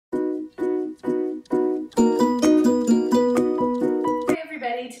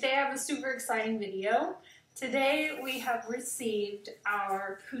super exciting video. Today we have received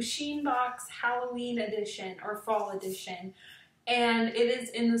our Pusheen box Halloween edition or fall edition, and it is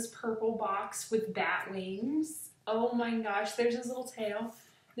in this purple box with bat wings. Oh my gosh, there's his little tail.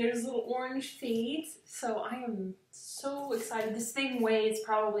 There's his little orange feet. So I am so excited. This thing weighs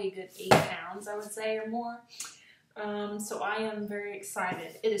probably a good 8 pounds, I would say, or more. So I am very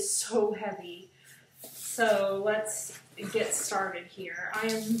excited. It is so heavy. So let's get started here. I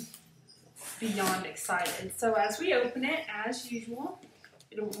am beyond excited. So as we open it, as usual,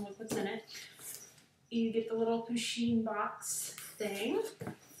 you don't want to look what's in it. You get the little Pusheen box thing.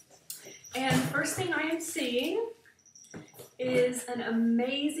 And the first thing I am seeing is an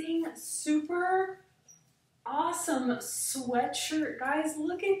amazing, super awesome sweatshirt. Guys,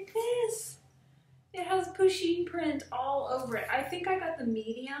 look at this. It has Pusheen print all over it. I think I got the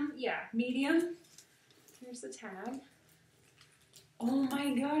medium. Yeah, medium. Here's the tag. Oh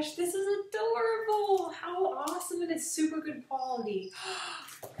my gosh, this is adorable. How awesome, and it's super good quality.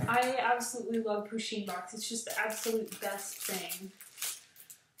 I absolutely love Pusheen box. It's just the absolute best thing.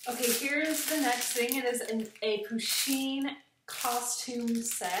 Okay, here's the next thing. It is a Pusheen costume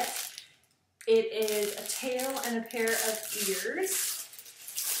set. It is a tail and a pair of ears.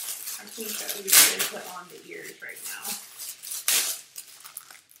 I think that we should put on the ears right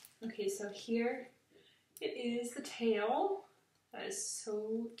now. Okay, so here it is the tail. That is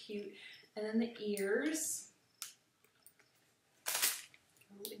so cute. And then the ears.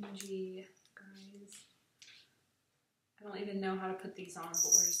 OMG, guys. I don't even know how to put these on,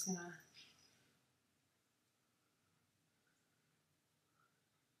 but we're just gonna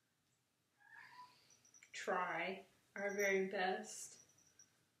try our very best.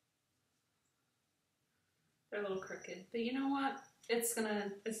 They're a little crooked, but you know what? It's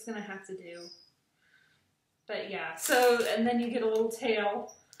gonna have to do. But yeah, so, and then you get a little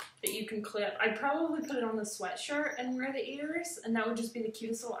tail that you can clip. I'd probably put it on the sweatshirt and wear the ears, and that would just be the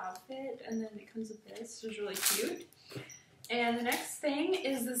cutest little outfit. And then it comes with this, which is really cute. And the next thing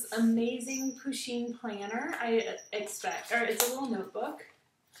is this amazing Pusheen planner, I expect. Or it's a little notebook.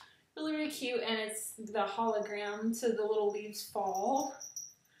 Really, really cute, and it's the hologram to the little leaves fall.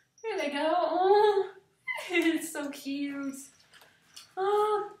 There they go. Oh, it's so cute.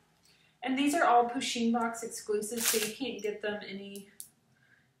 Oh. And these are all Pusheen box exclusives, so you can't get them anywhere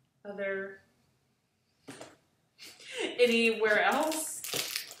else.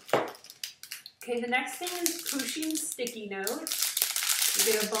 Okay, the next thing is Pusheen sticky notes. You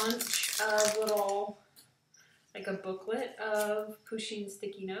get a bunch of little, like a booklet of Pusheen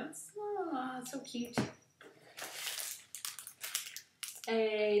sticky notes. Oh, so cute.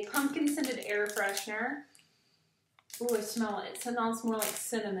 A pumpkin scented air freshener. Ooh, I smell it. It smells more like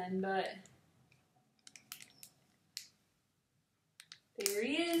cinnamon, but there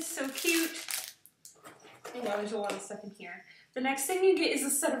he is. So cute. Oh, wow, there's a lot of stuff in here. The next thing you get is a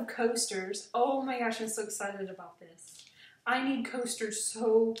set of coasters. Oh my gosh, I'm so excited about this. I need coasters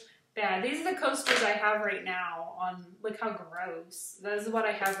so bad. These are the coasters I have right now on, look how gross. That is what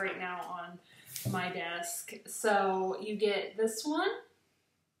I have right now on my desk. So you get this one,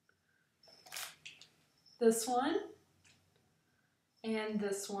 and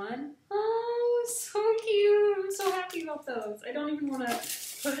this one. Oh, so cute. I'm so happy about those. I don't even want to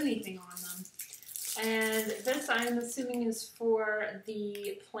put anything on them. And this, I'm assuming, is for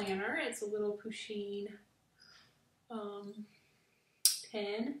the planner. It's a little Pusheen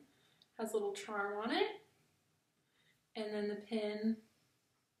pin. Has a little charm on it. And then the pin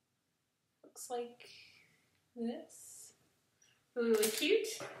looks like this. Really, really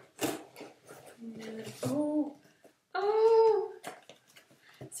cute. And then, oh!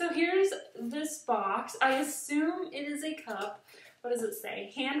 So here's this box. I assume it is a cup. What does it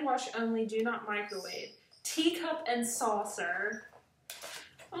say? Hand wash only, do not microwave. Teacup and saucer.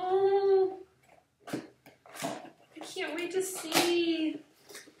 Oh, I can't wait to see.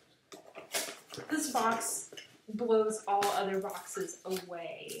 This box blows all other boxes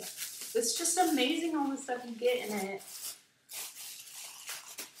away. It's just amazing all the stuff you get in it.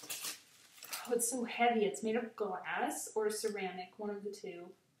 Oh, it's so heavy. It's made of glass or ceramic, one of the two.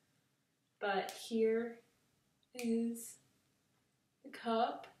 But here is the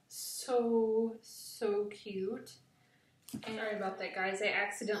cup. So, so cute. And sorry about that, guys. I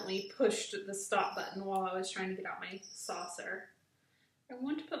accidentally pushed the stop button while I was trying to get out my saucer. I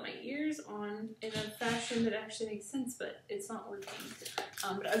want to put my ears on in a fashion that actually makes sense, but it's not working.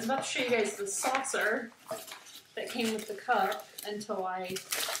 But I was about to show you guys the saucer that came with the cup until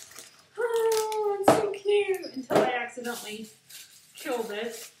oh, it's so cute, until I accidentally killed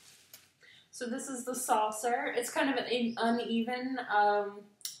it. So this is the saucer. It's kind of an uneven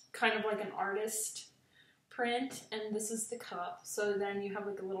kind of like an artist print, and this is the cup. So then you have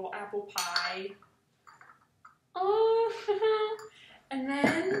like a little apple pie. Oh, and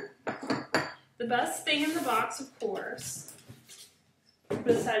then the best thing in the box, of course,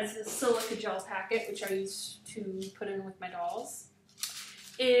 besides the silica gel packet, which I use to put in with my dolls,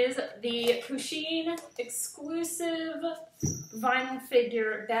 is the Pusheen exclusive vinyl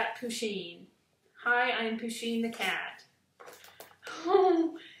figure Bat Pusheen. Hi, I'm Pusheen the cat.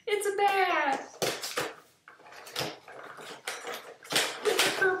 Oh, it's a bat. It's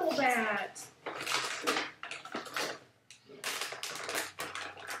a purple bat.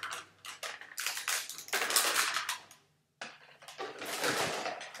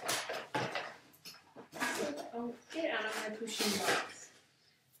 Oh, get out of my Pusheen box.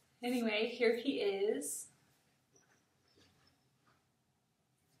 Anyway, here he is.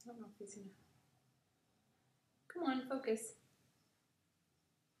 I don't know if he's gonna... Come on, focus.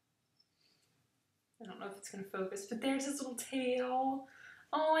 I don't know if it's gonna focus, but there's his little tail.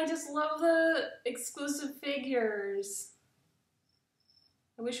 Oh, I just love the exclusive figures.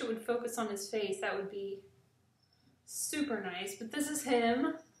 I wish it would focus on his face. That would be super nice, but this is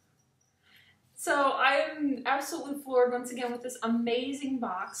him. So I'm absolutely floored once again with this amazing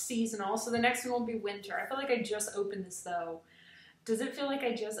box, seasonal. So the next one will be winter. I feel like I just opened this though. Does it feel like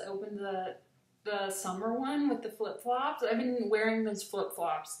I just opened the summer one with the flip-flops? I've been wearing those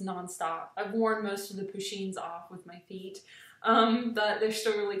flip-flops nonstop. I've worn most of the Pusheens off with my feet, but they're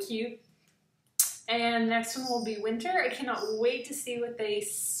still really cute. And next one will be winter. I cannot wait to see what they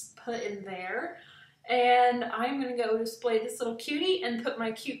put in there. And I'm going to go display this little cutie and put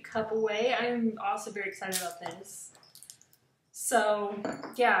my cute cup away. I'm also very excited about this. So,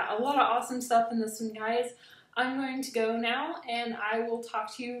 yeah, a lot of awesome stuff in this one, guys. I'm going to go now, and I will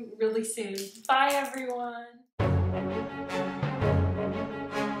talk to you really soon. Bye, everyone.